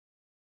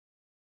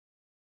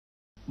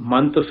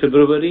month of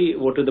February,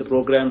 what are the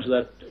programs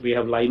that we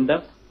have lined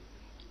up,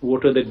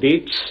 what are the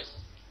dates,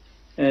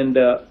 and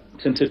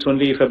since it's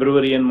only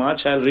February and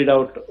March, I'll read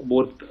out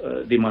both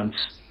the months.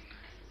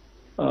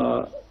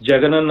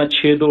 Jagananna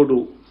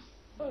Chedodu,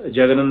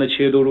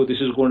 this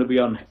is going to be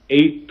on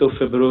 8th of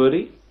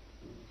February.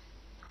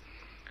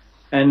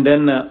 And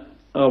then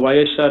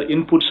YSR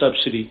input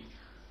subsidy.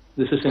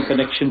 This is in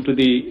connection to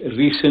the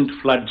recent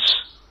floods.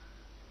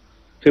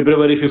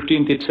 February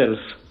 15th itself,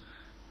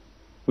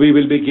 we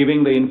will be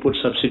giving the input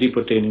subsidy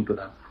pertaining to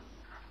that.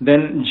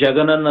 Then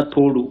Jagananna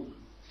Thodu,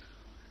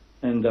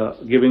 and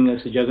giving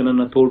us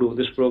Jagananna Thodu.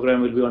 This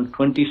program will be on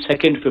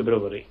 22nd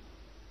February.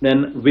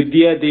 Then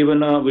Vidya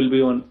Devana will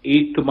be on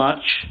 8th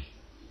March.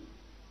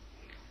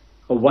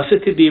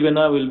 Vasati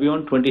Devana will be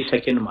on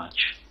 22nd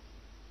March.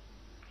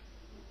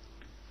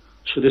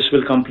 So this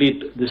will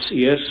complete this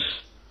year's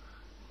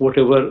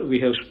whatever we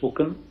have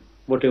spoken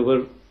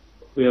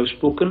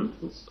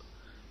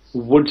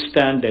would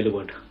stand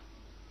delivered.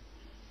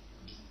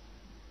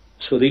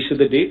 So these are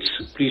the dates.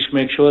 Please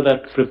make sure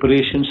that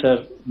preparations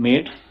are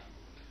made.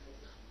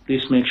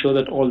 Please make sure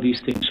that all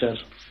these things are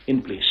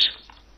in place.